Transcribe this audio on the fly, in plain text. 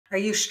Are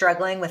you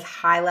struggling with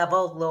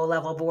high-level,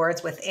 low-level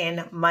boards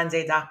within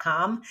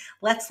Monday.com?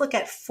 Let's look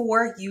at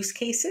 4 use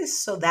cases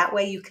so that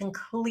way you can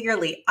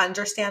clearly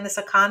understand this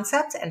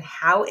concept and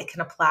how it can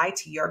apply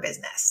to your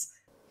business.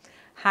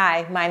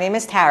 Hi, my name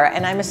is Tara,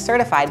 and I'm a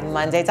certified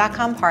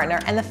Monday.com partner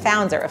and the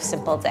founder of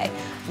Simple Day.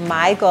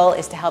 My goal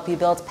is to help you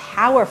build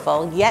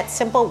powerful yet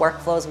simple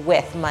workflows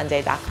with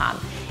Monday.com.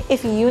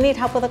 If you need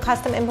help with a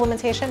custom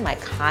implementation, my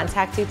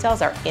contact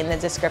details are in the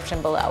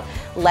description below.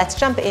 Let's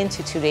jump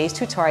into today's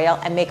tutorial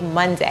and make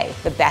Monday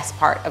the best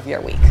part of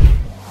your week.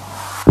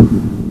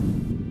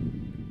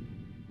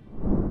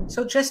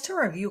 So just to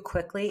review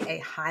quickly a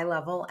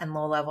high-level and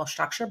low-level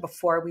structure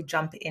before we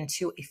jump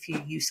into a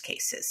few use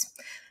cases.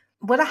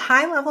 What a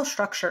high-level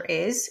structure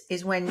is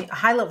when a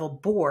high-level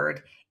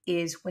board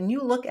is when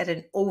you look at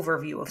an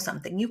overview of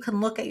something. You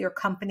can look at your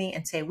company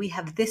and say, we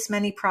have this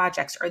many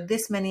projects or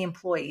this many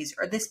employees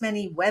or this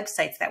many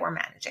websites that we're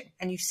managing.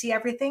 And you see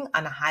everything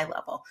on a high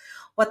level,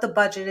 what the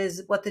budget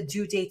is, what the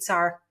due dates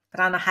are,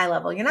 but on a high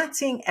level, you're not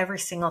seeing every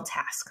single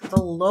task.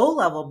 The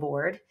low-level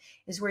board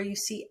is where you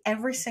see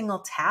every single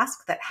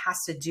task that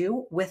has to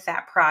do with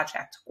that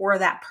project or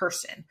that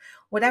person.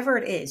 Whatever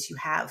it is, you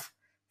have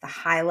the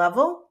high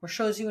level, which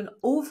shows you an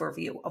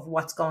overview of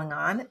what's going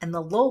on, and the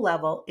low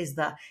level is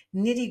the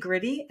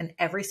nitty-gritty and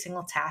every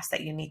single task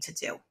that you need to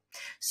do.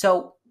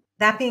 So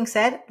that being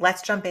said,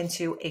 let's jump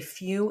into a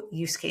few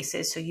use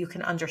cases so you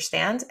can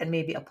understand and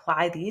maybe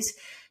apply these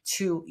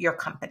to your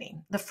company.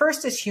 The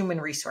first is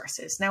human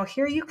resources. Now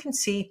here you can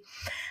see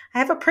I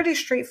have a pretty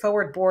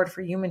straightforward board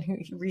for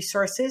human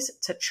resources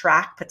to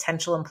track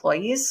potential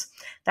employees.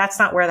 That's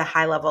not where the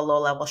high level,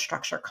 low level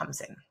structure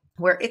comes in.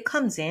 Where it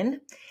comes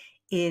in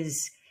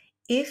is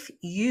if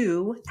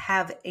you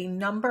have a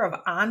number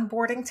of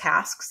onboarding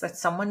tasks that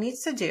someone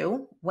needs to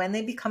do when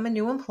they become a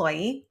new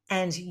employee,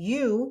 and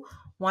you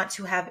want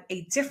to have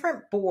a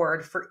different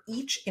board for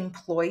each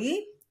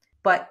employee,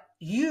 but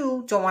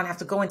you don't want to have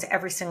to go into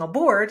every single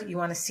board. You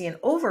want to see an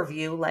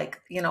overview,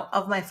 like,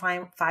 of my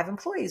five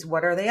employees,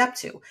 what are they up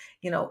to,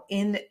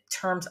 in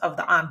terms of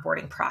the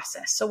onboarding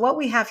process. So what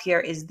we have here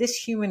is this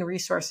human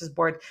resources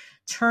board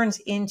turns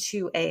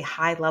into a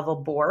high level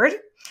board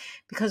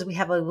because we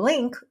have a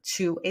link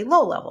to a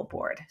low level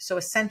board. So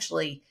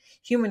essentially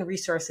human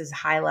resources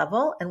high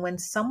level. And when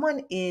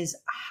someone is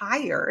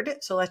hired,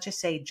 so let's just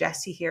say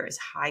Jesse here is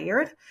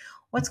hired,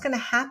 what's going to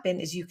happen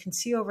is you can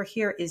see over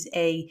here is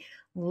a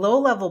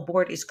low-level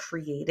board is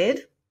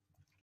created.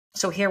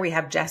 So here we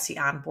have Jesse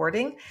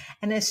onboarding.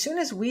 And as soon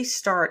as we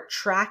start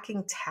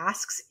tracking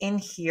tasks in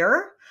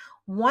here,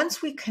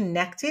 once we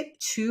connect it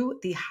to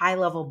the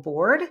high-level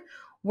board,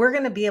 we're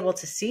going to be able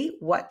to see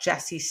what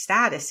Jesse's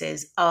status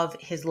is of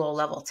his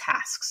low-level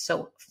tasks.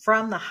 So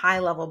from the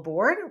high-level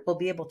board, we'll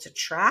be able to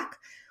track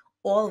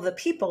all of the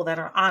people that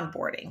are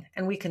onboarding.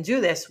 And we can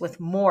do this with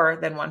more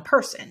than one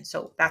person.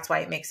 So that's why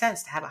it makes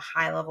sense to have a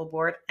high-level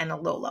board and a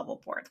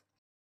low-level board.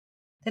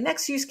 The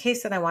next use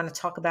case that I want to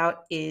talk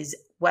about is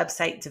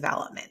website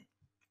development.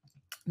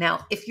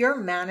 Now, if you're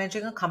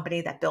managing a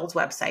company that builds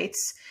websites,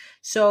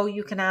 so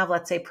you can have,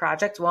 let's say,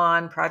 project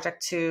 1,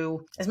 project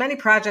 2, as many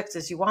projects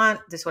as you want.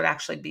 This would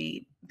actually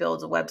be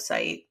build a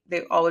website.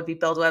 They all would be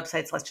build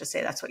websites. Let's just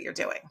say that's what you're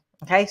doing.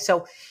 Okay.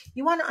 So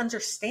you want to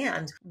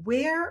understand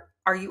where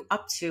are you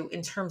up to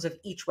in terms of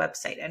each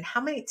website and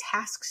how many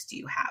tasks do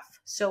you have?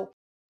 So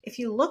if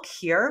you look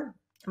here,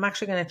 I'm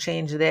actually going to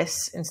change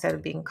this instead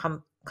of being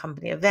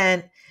company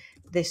event.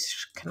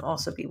 This can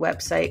also be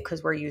website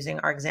because we're using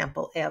our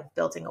example of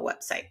building a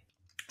website.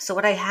 So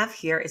what I have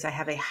here is I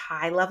have a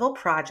high-level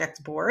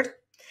project board,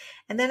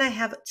 and then I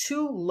have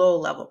 2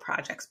 low-level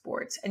projects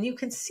boards, and you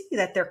can see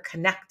that they're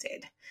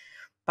connected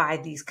by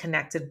these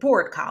connected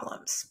board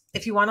columns.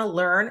 If you want to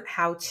learn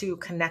how to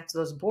connect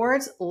those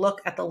boards,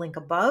 look at the link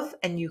above,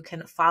 and you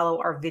can follow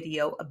our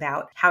video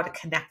about how to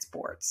connect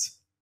boards.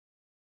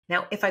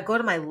 Now, if I go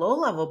to my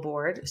low-level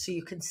board, so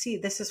you can see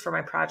this is for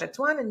my project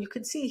 1, and you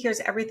can see here's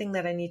everything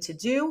that I need to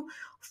do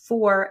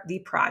for the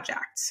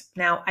project.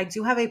 Now, I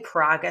do have a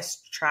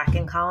progress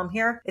tracking column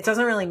here. It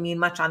doesn't really mean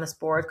much on this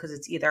board because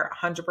it's either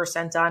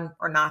 100% done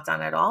or not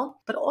done at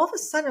all. But all of a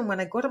sudden, when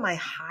I go to my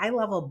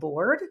high-level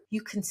board,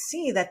 you can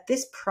see that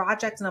this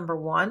project number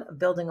 1 of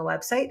building a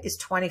website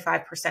is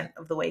 25%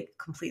 of the way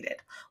completed,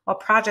 while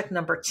project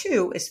number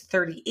 2 is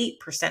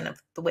 38%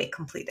 of the way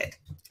completed.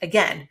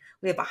 Again,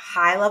 we have a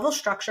high-level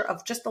structure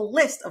of just a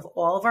list of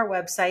all of our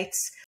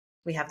websites.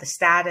 We have the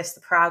status, the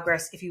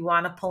progress. If you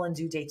want to pull in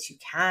due dates, you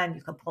can.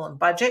 You can pull in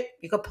budget.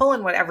 You can pull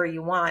in whatever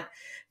you want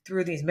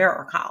through these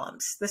mirror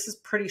columns. This is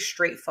pretty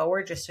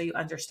straightforward, just so you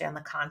understand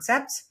the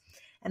concepts.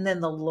 And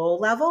then the low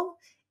level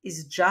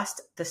is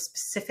just the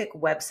specific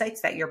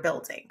websites that you're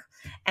building.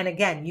 And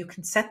again, you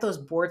can set those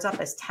boards up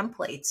as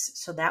templates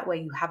so that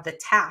way you have the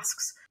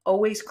tasks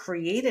always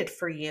created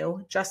for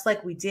you, just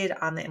like we did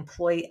on the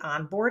employee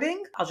onboarding.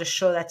 I'll just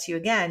show that to you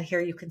again. Here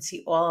you can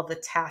see all of the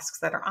tasks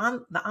that are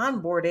on the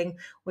onboarding,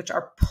 which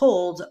are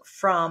pulled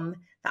from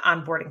the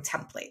onboarding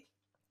template.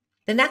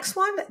 The next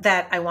one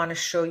that I want to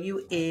show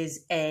you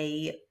is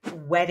a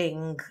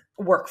wedding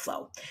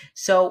workflow.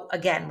 So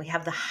again, we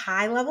have the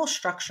high level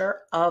structure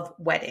of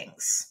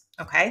weddings,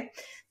 okay?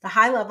 The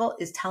high level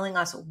is telling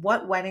us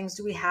what weddings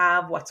do we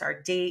have, what's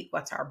our date,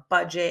 what's our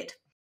budget,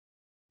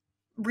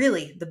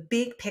 really the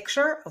big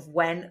picture of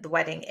when the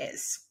wedding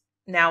is.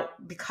 Now,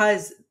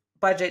 because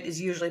budget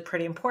is usually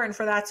pretty important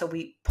for that, so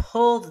we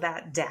pulled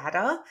that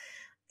data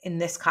in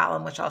this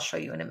column, which I'll show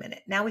you in a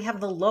minute. Now we have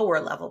the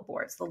lower level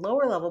boards. The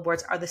lower level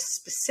boards are the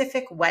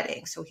specific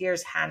wedding. So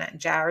here's Hannah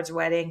and Jared's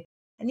wedding,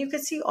 and you can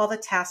see all the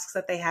tasks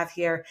that they have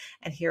here.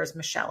 And here's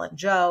Michelle and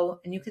Joe,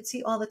 and you can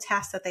see all the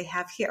tasks that they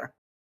have here.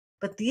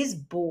 But these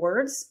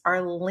boards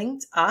are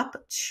linked up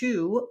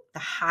to the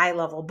high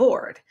level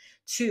board,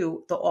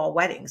 to the all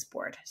weddings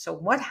board. So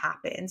what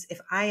happens if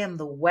I am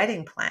the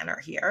wedding planner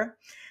here?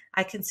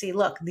 I can see,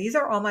 look, these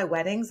are all my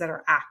weddings that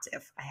are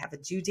active. I have a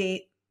due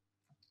date.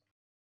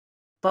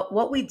 But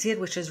what we did,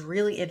 which is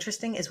really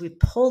interesting, is we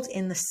pulled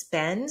in the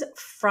spend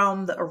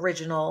from the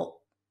original,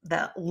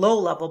 the low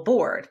level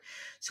board.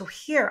 So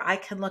here I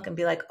can look and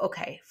be like,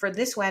 okay, for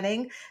this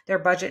wedding, their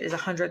budget is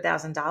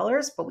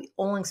 $100,000, but we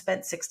only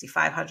spent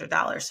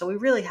 $6,500. So we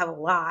really have a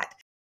lot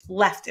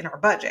left in our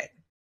budget.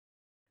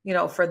 You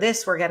know, for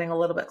this, we're getting a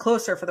little bit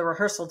closer. For the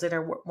rehearsal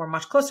dinner, we're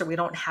much closer. We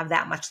don't have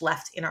that much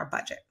left in our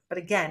budget. But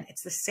again,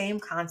 it's the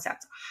same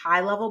concept. High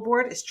level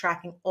board is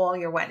tracking all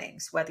your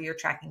weddings, whether you're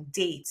tracking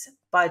dates,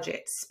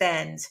 budget,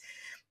 spend,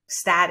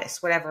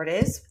 status, whatever it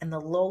is. And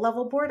the low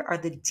level board are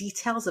the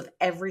details of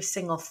every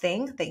single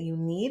thing that you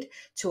need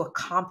to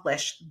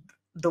accomplish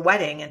the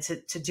wedding and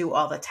to do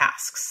all the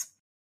tasks.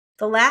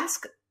 The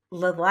last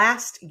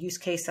use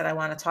case that I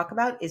want to talk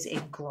about is a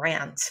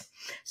grant.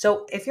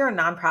 So if you're a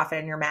nonprofit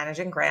and you're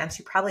managing grants,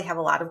 you probably have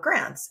a lot of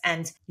grants,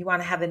 and you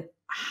want to have a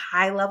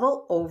high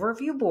level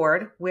overview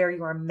board where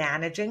you are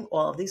managing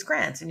all of these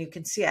grants. And you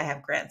can see I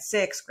have grant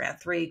 6, grant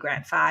 3,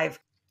 grant 5.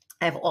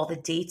 I have all the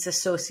dates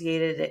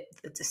associated,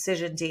 the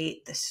decision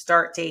date, the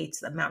start dates,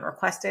 the amount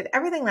requested,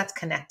 everything that's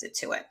connected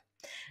to it.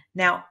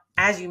 Now,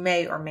 as you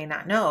may or may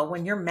not know,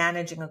 when you're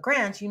managing a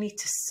grant, you need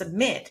to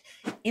submit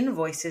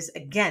invoices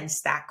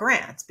against that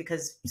grant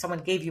because someone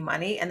gave you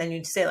money, and then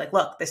you say like,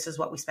 look, this is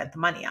what we spent the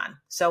money on.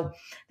 So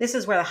this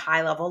is where the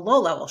high level, low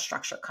level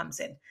structure comes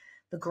in.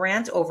 The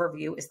grant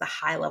overview is the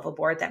high level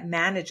board that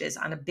manages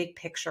on a big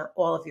picture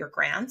all of your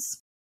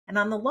grants. And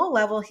on the low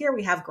level, here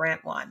we have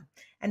grant 1.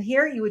 And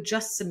here you would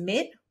just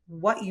submit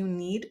what you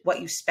need,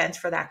 what you spent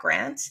for that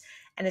grant,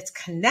 and it's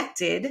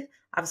connected.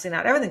 Obviously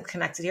not everything's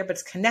connected here, but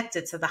it's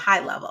connected to the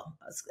high level.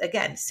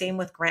 Again, same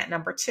with grant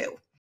number 2.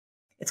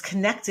 It's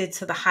connected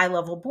to the high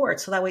level board.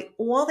 So that way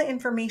all the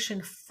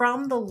information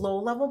from the low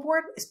level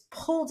board is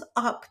pulled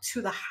up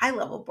to the high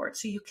level board.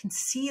 So you can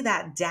see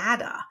that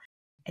data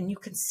and you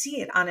can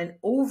see it on an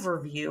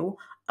overview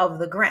of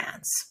the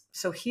grants.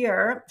 So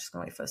here, I'm just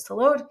going to wait for this to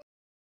load.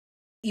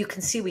 You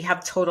can see we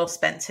have total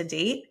spent to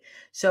date.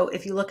 So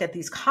if you look at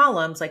these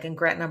columns, like in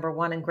grant number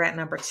 1 and grant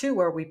number 2,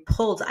 where we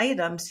pulled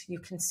items, you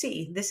can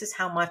see this is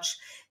how much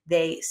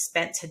they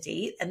spent to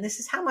date, and this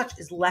is how much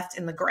is left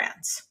in the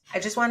grants. I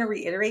just want to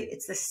reiterate,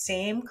 it's the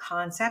same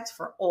concept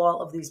for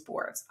all of these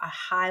boards. A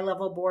high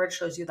level board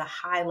shows you the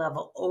high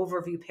level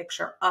overview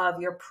picture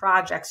of your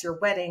projects, your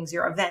weddings,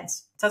 your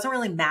events. It doesn't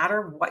really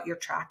matter what you're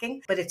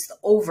tracking, but it's the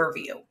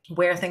overview,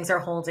 where things are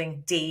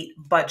holding, date,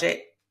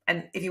 budget.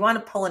 And if you want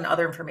to pull in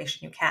other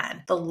information, you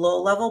can. The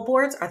low level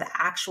boards are the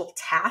actual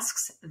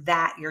tasks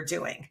that you're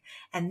doing.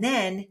 And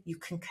then you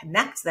can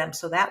connect them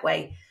so that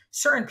way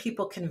certain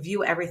people can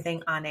view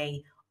everything on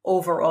a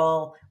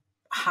overall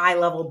high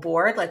level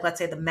board. Like let's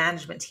say the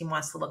management team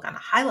wants to look on a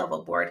high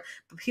level board,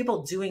 but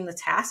people doing the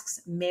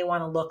tasks may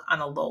want to look on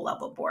a low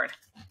level board.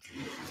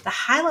 The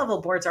high level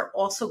boards are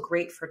also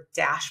great for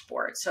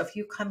dashboards. So if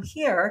you come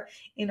here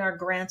in our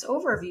grants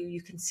overview,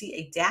 you can see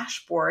a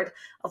dashboard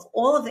of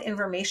all of the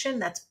information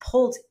that's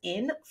pulled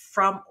in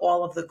from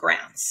all of the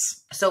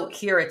grants. So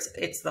here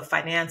it's the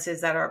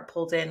finances that are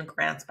pulled in,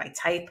 grants by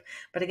type.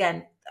 But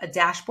again, a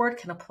dashboard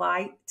can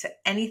apply to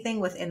anything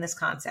within this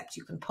concept.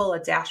 You can pull a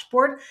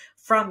dashboard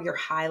from your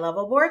high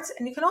level boards,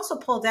 and you can also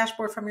pull a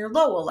dashboard from your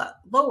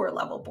lower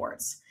level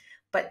boards.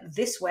 But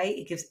this way,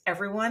 it gives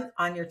everyone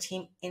on your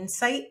team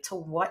insight to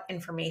what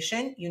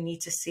information you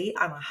need to see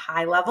on a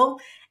high level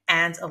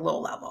and a low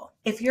level.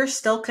 If you're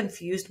still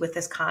confused with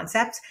this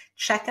concept,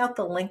 check out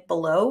the link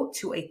below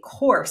to a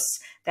course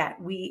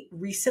that we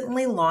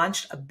recently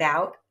launched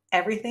about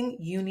everything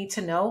you need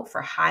to know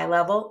for high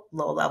level,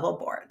 low level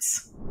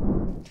boards.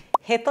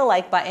 Hit the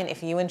like button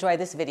if you enjoyed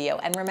this video,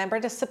 and remember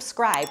to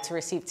subscribe to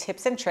receive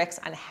tips and tricks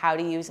on how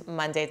to use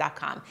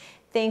Monday.com.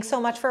 Thanks so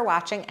much for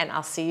watching, and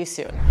I'll see you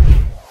soon.